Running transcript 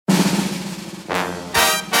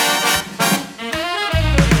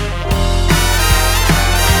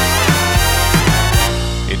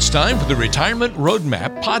time for the Retirement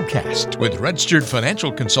Roadmap Podcast with registered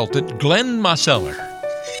financial consultant Glenn Mosseller.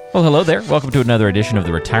 Well, hello there. Welcome to another edition of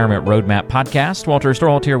the Retirement Roadmap Podcast. Walter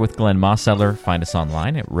Storholt here with Glenn Mosseller. Find us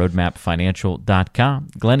online at roadmapfinancial.com.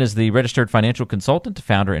 Glenn is the registered financial consultant,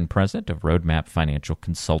 founder and president of Roadmap Financial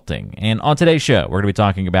Consulting. And on today's show, we're going to be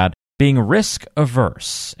talking about being risk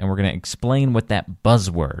averse, and we're going to explain what that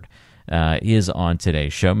buzzword is on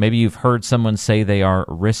today's show. Maybe you've heard someone say they are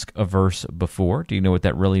risk averse before. Do you know what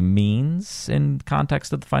that really means in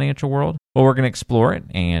context of the financial world? Well, we're going to explore it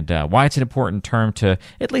and why it's an important term to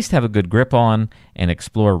at least have a good grip on and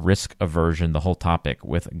explore risk aversion, the whole topic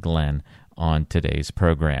with Glenn on today's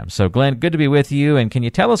program. So Glenn, good to be with you. And can you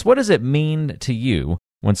tell us, what does it mean to you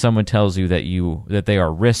when someone tells you that they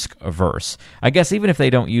are risk averse? I guess even if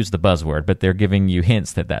they don't use the buzzword, but they're giving you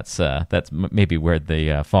hints that that's maybe where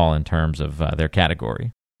they fall in terms of their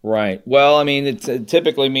category. Right. Well, I mean, it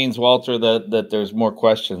typically means, Walter, that there's more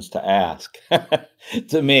questions to ask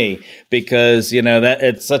to me, because that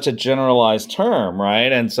it's such a generalized term,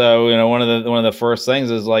 right? And so one of the first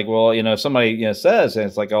things is like, well, if somebody says, and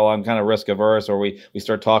it's like, oh, I'm kind of risk averse, or we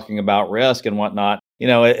start talking about risk and whatnot.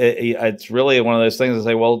 It's really one of those things to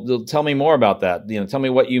say, well, tell me more about that. Tell me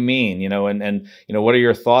what you mean, and what are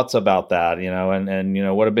your thoughts about that,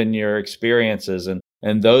 and what have been your experiences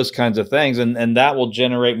and those kinds of things. And that will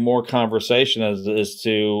generate more conversation as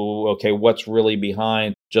to, okay, what's really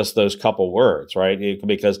behind just those couple words, right?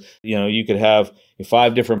 Because, you could have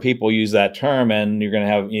 5 different people use that term, and you're going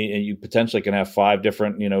to have, you potentially can have 5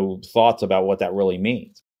 different, thoughts about what that really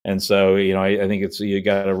means. And so, I think you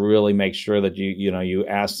got to really make sure that you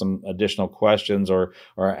ask some additional questions or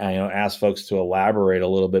ask folks to elaborate a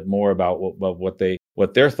little bit more about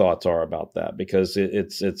what their thoughts are about that, because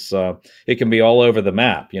it can be all over the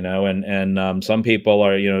map, and some people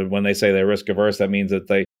are, when they say they're risk averse, that means that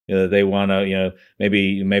they want to,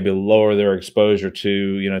 maybe lower their exposure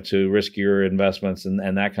to riskier investments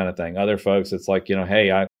and that kind of thing. Other folks, it's like,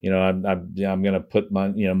 hey, I'm going to put my,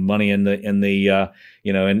 money in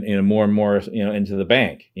more and more, into the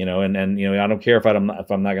bank, and I don't care if I'm not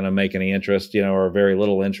going to make any interest, or very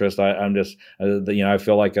little interest. I'm just, I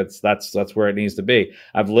feel like that's where it needs to be.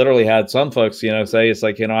 I've literally had some folks, say it's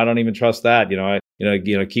like, I don't even trust that,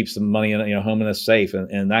 keep some money in, home in a safe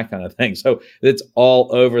and that kind of thing. So it's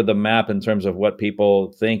all over the map in terms of what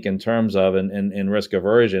people think in terms of in risk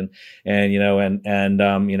aversion. And,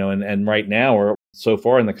 and right now we're so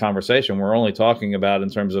far in the conversation, we're only talking about in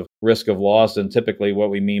terms of risk of loss. And typically what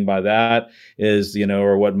we mean by that is,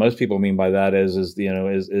 or what most people mean by that is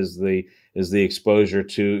the exposure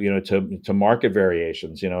to, to market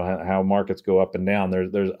variations, how markets go up and down.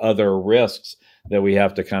 There's other risks that we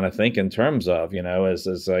have to kind of think in terms of,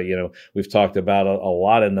 as we've talked about a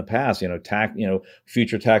lot in the past,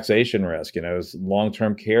 future taxation risk,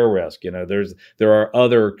 long-term care risk, there are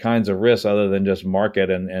other kinds of risks other than just market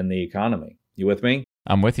and the economy. You with me?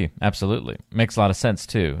 I'm with you. Absolutely. Makes a lot of sense,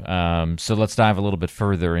 too. So let's dive a little bit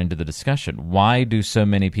further into the discussion. Why do so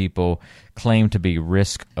many people claim to be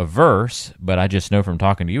risk averse? But I just know from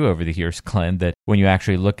talking to you over the years, Glenn, that when you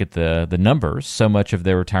actually look at the numbers, so much of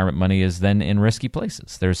their retirement money is then in risky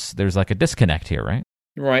places. There's like a disconnect here, right?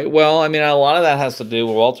 Right. Well, I mean, a lot of that has to do,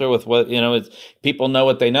 Walter, with what, it's people know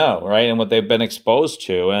what they know, right? And what they've been exposed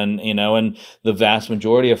to. And, and the vast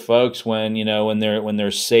majority of folks when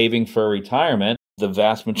they're saving for retirement, the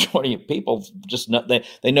vast majority of people just know,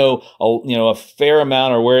 they know a fair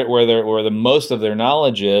amount, or where the most of their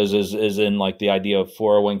knowledge is in like the idea of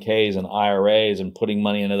 401ks and IRAs and putting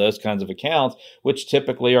money into those kinds of accounts, which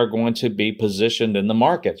typically are going to be positioned in the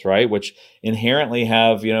markets, right? Which inherently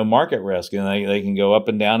have market risk, and they can go up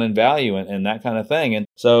and down in value and that kind of thing. And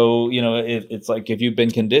so it's like if you've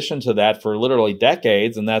been conditioned to that for literally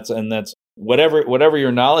decades, and that's whatever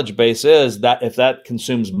your knowledge base is, that if that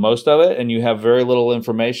consumes most of it and you have very little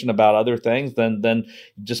information about other things, then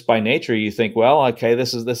just by nature you think, well, okay,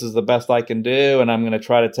 this is the best I can do, and I'm going to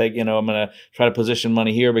try to take, I'm going to try to position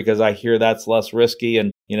money here because I hear that's less risky,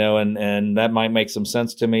 and and that might make some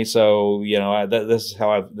sense to me. So this is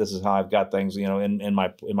how I've got things, in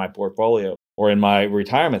my portfolio or in my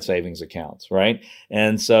retirement savings accounts, right?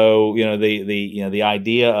 And so, the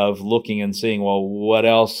idea of looking and seeing, well, what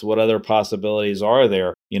other possibilities are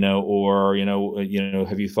there, or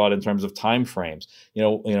have you thought in terms of time frames,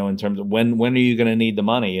 in terms of when are you going to need the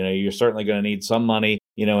money? You're certainly going to need some money,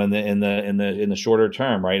 in the shorter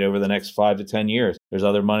term, right? Over the next 5 to 10 years. There's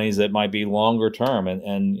other monies that might be longer term,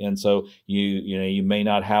 and so you may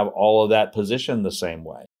not have all of that positioned the same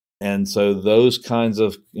way. And so those kinds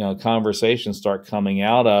of conversations start coming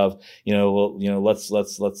out of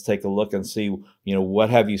let's take a look and see what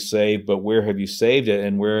have you saved, but where have you saved it,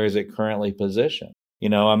 and where is it currently positioned?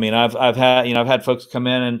 I mean, I've had folks come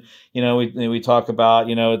in and we talk about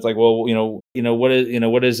it's like, well, what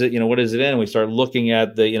is it in? We start looking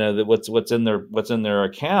at what's in their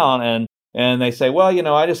account, and they say, well,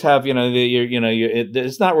 I just have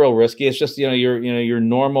it's not real risky. It's just your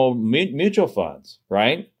normal mutual funds,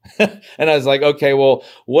 right? And I was like, okay, well,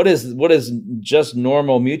 what does just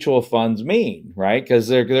normal mutual funds mean, right? Because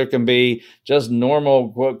there can be just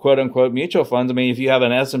normal quote unquote mutual funds. I mean, if you have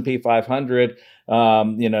an S&P 500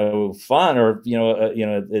 fund, or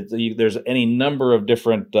there's any number of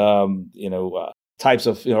different types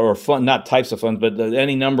of or fund, not types of funds, but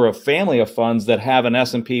any number of family of funds that have an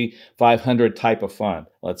S&P 500 type of fund,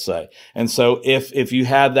 let's say. And so if you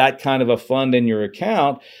have that kind of a fund in your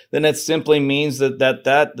account, then it simply means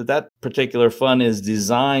that particular fund is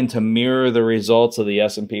designed to mirror the results of the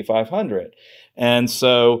S&P 500. And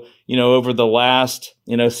so, over the last,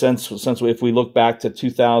 since if we look back to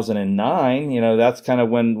 2009, that's kind of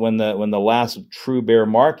when the last true bear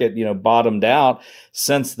market, bottomed out.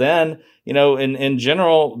 Since then, in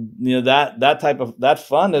general, that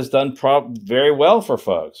fund has done very well for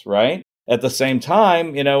folks, right? At the same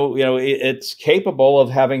time, it's capable of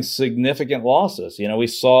having significant losses. We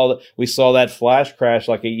saw that flash crash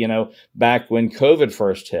back when COVID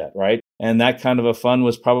first hit, right? And that kind of a fund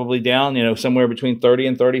was probably down, somewhere between 30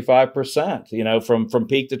 and 35%, from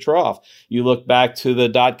peak to trough. You look back to the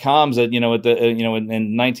 .coms in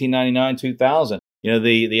 1999, 2000.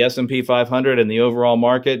 The S&P 500 and the overall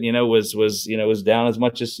market, was down as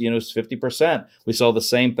much as 50%. We saw the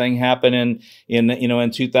same thing happen in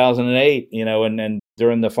 2008, and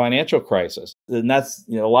during the financial crisis. And that's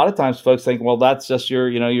a lot of times folks think, well, that's just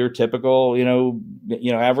your typical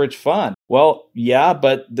average fund. Well, yeah,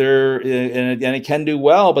 but and it can do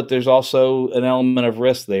well, but there's also an element of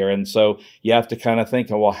risk there, and so you have to kind of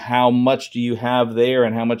think, well, how much do you have there,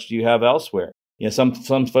 and how much do you have elsewhere? Some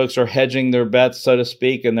folks are hedging their bets, so to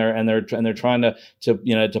speak, and they're trying to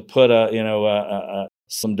put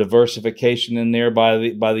some diversification in there by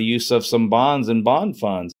the use of some bonds and bond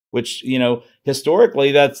funds, which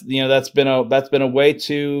historically that's been a way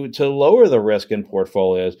to lower the risk in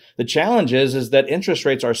portfolios. The challenge is that interest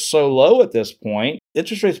rates are so low at this point.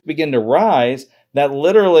 Interest rates begin to rise that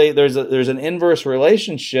literally there's an inverse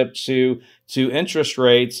relationship to interest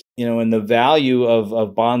rates, and the value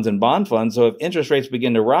of bonds and bond funds. So if interest rates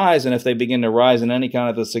begin to rise, and if they begin to rise in any kind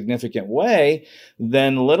of a significant way,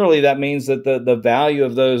 then literally that means that the value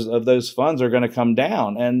of those funds are going to come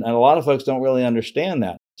down. And a lot of folks don't really understand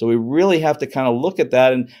that. So we really have to kind of look at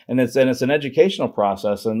that, and it's an educational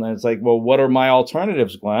process. And it's like, well, what are my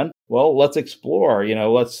alternatives, Glenn? Well, let's explore.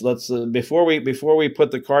 Let's before we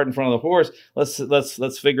put the cart in front of the horse,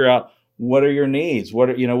 let's figure out, what are your needs? What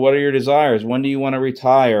are your desires? When do you want to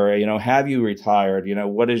retire? Have you retired?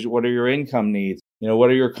 What are your income needs? What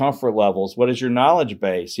are your comfort levels? What is your knowledge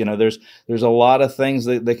base? There's a lot of things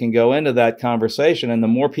that can go into that conversation. And the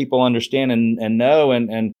more people understand and know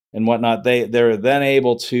and whatnot, they're then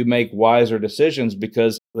able to make wiser decisions,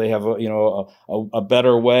 because they have a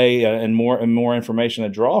better way and more information to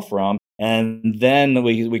draw from. And then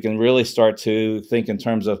we can really start to think in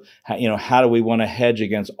terms of how do we want to hedge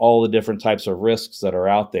against all the different types of risks that are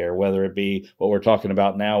out there, whether it be what we're talking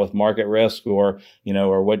about now with market risk, or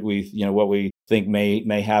what we think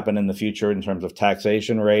may happen in the future in terms of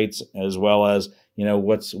taxation rates, as well as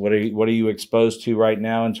what are you exposed to right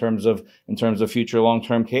now in terms of future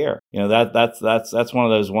long-term care. That's one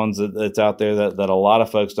of those ones that's out there that a lot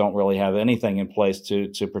of folks don't really have anything in place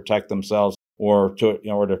to protect themselves or to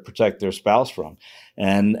protect their spouse from,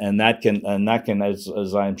 and that can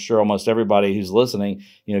as I'm sure almost everybody who's listening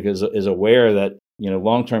is aware that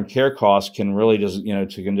long-term care costs can really just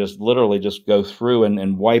literally just go through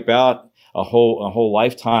and wipe out a whole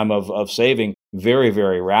lifetime of saving very,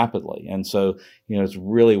 very rapidly. And so it's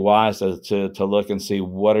really wise to look and see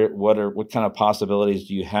what kind of possibilities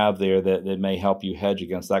do you have there that may help you hedge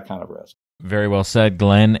against that kind of risk. Very well said,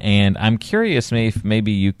 Glenn. And I'm curious if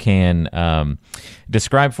maybe you can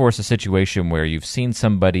describe for us a situation where you've seen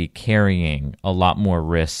somebody carrying a lot more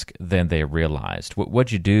risk than they realized.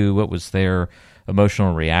 What'd you do? What was their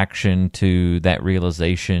emotional reaction to that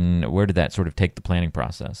realization? Where did that sort of take the planning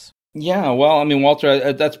process? Yeah, well, I mean,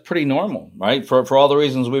 Walter, that's pretty normal, right? For all the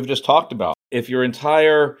reasons we've just talked about. If your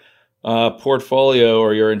entire portfolio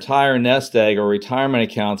or your entire nest egg or retirement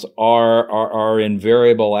accounts are in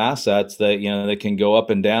variable assets that that can go up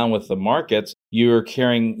and down with the markets, you're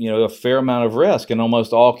carrying, a fair amount of risk in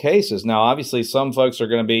almost all cases. Now, obviously, some folks are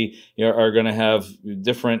going to be, are going to have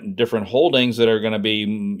different holdings that are going to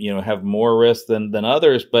be, have more risk than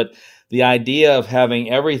others. But the idea of having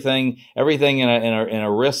everything in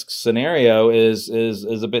a risk scenario is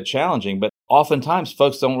a bit challenging. But oftentimes,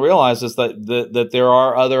 folks don't realize is that there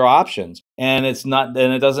are other options, and it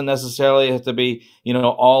doesn't necessarily have to be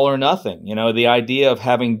all or nothing. The idea of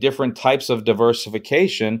having different types of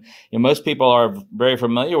diversification. Most people are very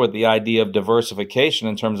familiar with the idea of diversification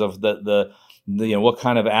in terms of the what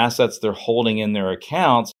kind of assets they're holding in their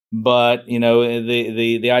accounts. But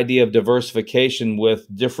the idea of diversification with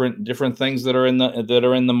different things that are in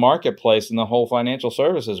the marketplace in the whole financial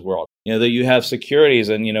services world. That you have securities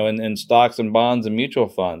and stocks and bonds and mutual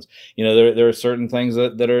funds. There are certain things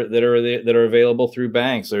that are available through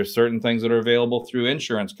banks. There are certain things that are available through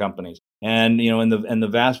insurance companies. And the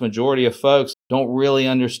vast majority of folks don't really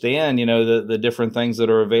understand the different things that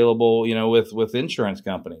are available with insurance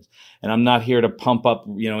companies. And I'm not here to pump up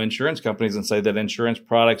insurance companies and say that insurance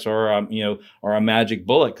products are a magic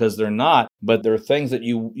bullet, because they're not. But there are things that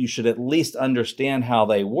you should at least understand how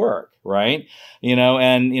they work, right? And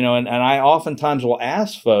I oftentimes will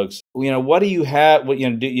ask folks, what do you have? What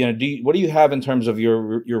do you have in terms of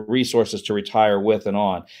your resources to retire with and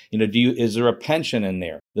on? Is there a pension in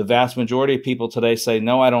there? The vast majority of people today say,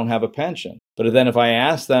 no, I don't have a pension. But then if I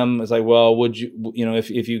ask them, it's like, well, would you, if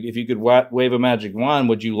you could wave a magic wand,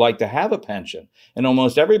 would you like to have a pension? And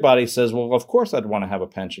almost everybody says, well, of course I'd want to have a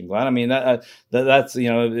pension, Glenn. I mean, that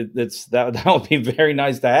would be very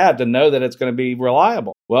nice to have, to know that it's going to be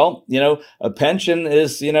reliable. Well, a pension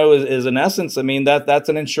is in essence, I mean, that's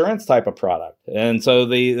an insurance type of product. And so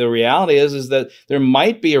the reality is that there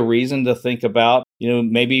might be a reason to think about,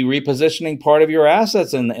 maybe repositioning part of your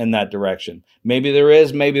assets in that direction. Maybe there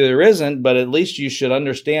is, maybe there isn't, but at least you should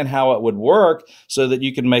understand how it would work so that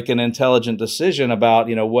you can make an intelligent decision about,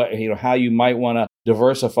 how you might want to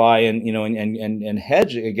diversify and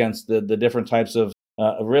hedge against the different types of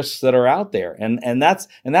risks that are out there, and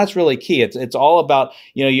that's really key. It's all about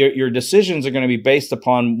your decisions are going to be based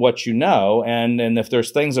upon what and if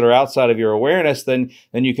there's things that are outside of your awareness, then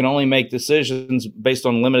you can only make decisions based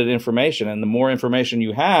on limited information, and the more information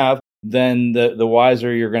you have, then the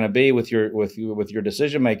wiser you're going to be with your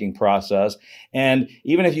decision making process. And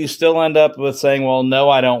even if you still end up with saying, well, no,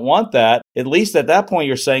 I don't want that, at least at that point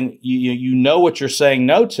you're saying you know what you're saying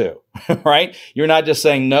no to, right? You're not just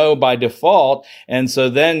saying no by default. And so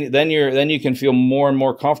then you can feel more and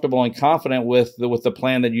more comfortable and confident with the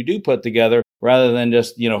plan that you do put together, rather than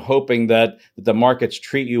just hoping that the markets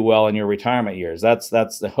treat you well in your retirement years. That's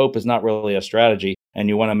the hope is not really a strategy. And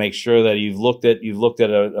you want to make sure that you've looked at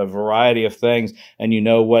a variety of things, and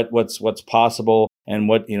what's possible, and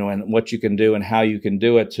what you can do and how you can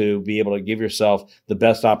do it to be able to give yourself the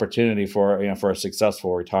best opportunity for a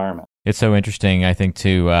successful retirement. It's so interesting, I think,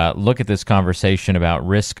 to look at this conversation about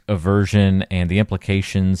risk aversion and the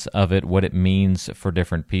implications of it, what it means for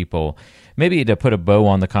different people. Maybe to put a bow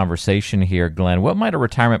on the conversation here, Glenn, what might a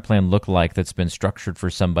retirement plan look like that's been structured for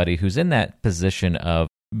somebody who's in that position of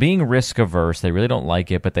being risk averse? They really don't like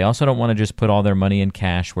it, but they also don't want to just put all their money in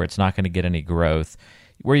cash where it's not going to get any growth,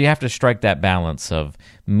 where you have to strike that balance of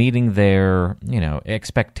meeting their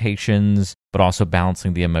expectations, but also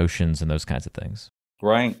balancing the emotions and those kinds of things.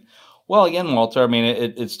 Right. Well, again, Walter, I mean,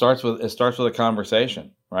 it starts with a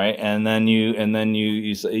conversation, right? And then you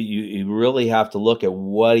really have to look at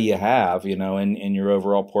what do you have, in your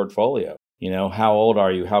overall portfolio. How old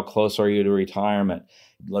are you? How close are you to retirement?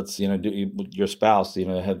 Let's, your spouse,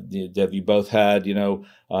 have you both had,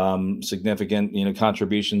 significant,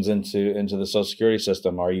 contributions into the Social Security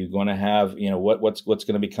system? Are you going to have, what's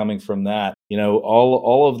going to be coming from that?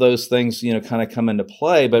 All of those things, kind of come into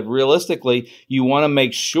play. But realistically, you want to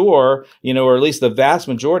make sure, or at least the vast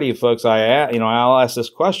majority of folks I'll ask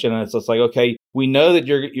this question, and it's just like, okay, we know that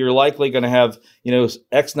you're likely going to have,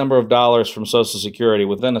 X number of dollars from Social Security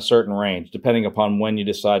within a certain range, depending upon when you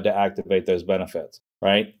decide to activate those benefits,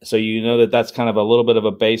 right? So that's kind of a little bit of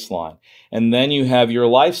a baseline. And then you have your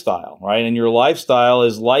lifestyle, right? And your lifestyle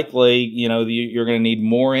is likely, you're going to need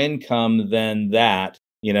more income than that,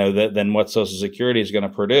 than what Social Security is going to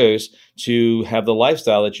produce to have the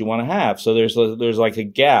lifestyle that you want to have. So there's like a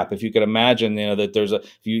gap. If you could imagine, that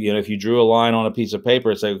if you drew a line on a piece of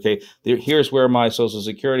paper and say, okay, here's where my Social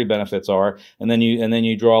Security benefits are, and then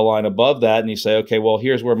you draw a line above that and you say, okay, well,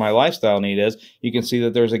 here's where my lifestyle need is. You can see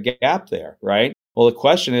that there's a gap there, right? Well, the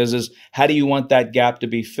question is how do you want that gap to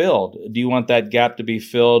be filled? Do you want that gap to be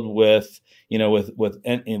filled with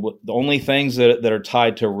the only things that are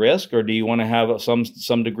tied to risk, or do you want to have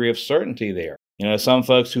some degree of certainty there? Some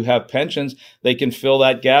folks who have pensions, they can fill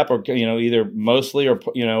that gap, or either mostly or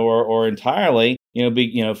or entirely,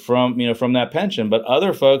 from that pension. But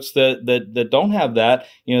other folks that don't have that,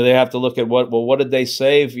 they have to look at what did they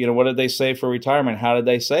save? What did they save for retirement? How did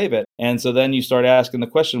they save it? And so then you start asking the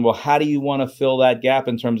question, well, how do you want to fill that gap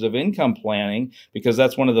in terms of income planning? Because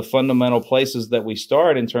that's one of the fundamental places that we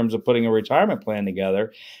start in terms of putting a retirement plan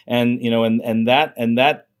together. And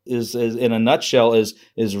that is in a nutshell is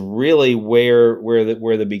really where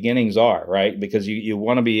the beginnings are, right? Because you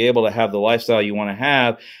want to be able to have the lifestyle you want to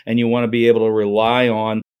have, and you want to be able to rely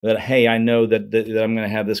on that. Hey, I know that I'm going to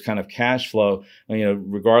have this kind of cash flow,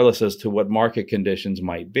 regardless as to what market conditions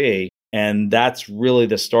might be. And that's really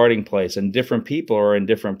the starting place. And different people are in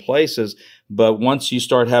different places. But once you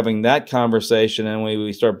start having that conversation, and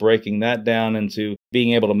we start breaking that down into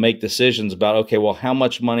being able to make decisions about, okay, well, how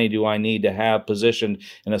much money do I need to have positioned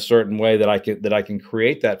in a certain way that I can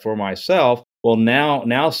create that for myself? Well,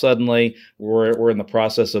 now suddenly we're in the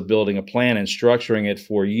process of building a plan and structuring it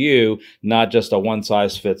for you, not just a one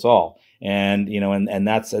size fits all. And and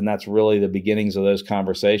that's really the beginnings of those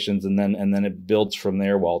conversations, and then it builds from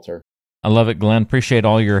there, Walter. I love it, Glenn. Appreciate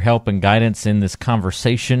all your help and guidance in this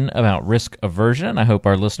conversation about risk aversion. I hope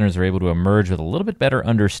our listeners are able to emerge with a little bit better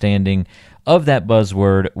understanding of that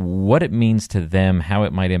buzzword, what it means to them, how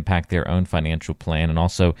it might impact their own financial plan, and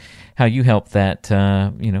also how you help that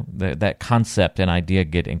that concept and idea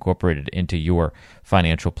get incorporated into your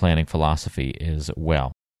financial planning philosophy as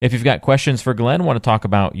well. If you've got questions for Glenn, want to talk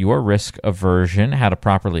about your risk aversion, how to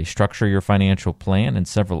properly structure your financial plan, and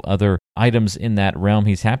several other items in that realm,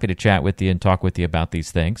 he's happy to chat with you and talk with you about these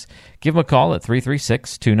things. Give him a call at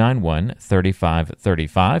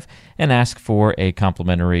 336-291-3535 and ask for a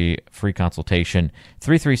complimentary free consultation,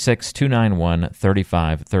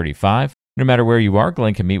 336-291-3535. No matter where you are,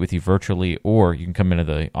 Glenn can meet with you virtually, or you can come into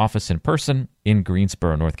the office in person in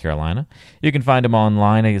Greensboro, North Carolina. You can find him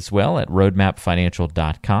online as well at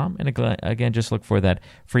roadmapfinancial.com. And again, just look for that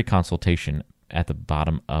free consultation at the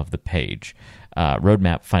bottom of the page,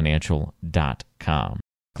 roadmapfinancial.com.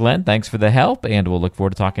 Glenn, thanks for the help, and we'll look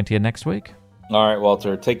forward to talking to you next week. All right,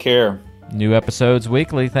 Walter. Take care. New episodes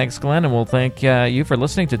weekly. Thanks, Glenn, and we'll thank you for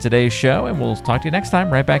listening to today's show, and we'll talk to you next time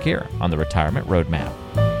right back here on the Retirement Roadmap.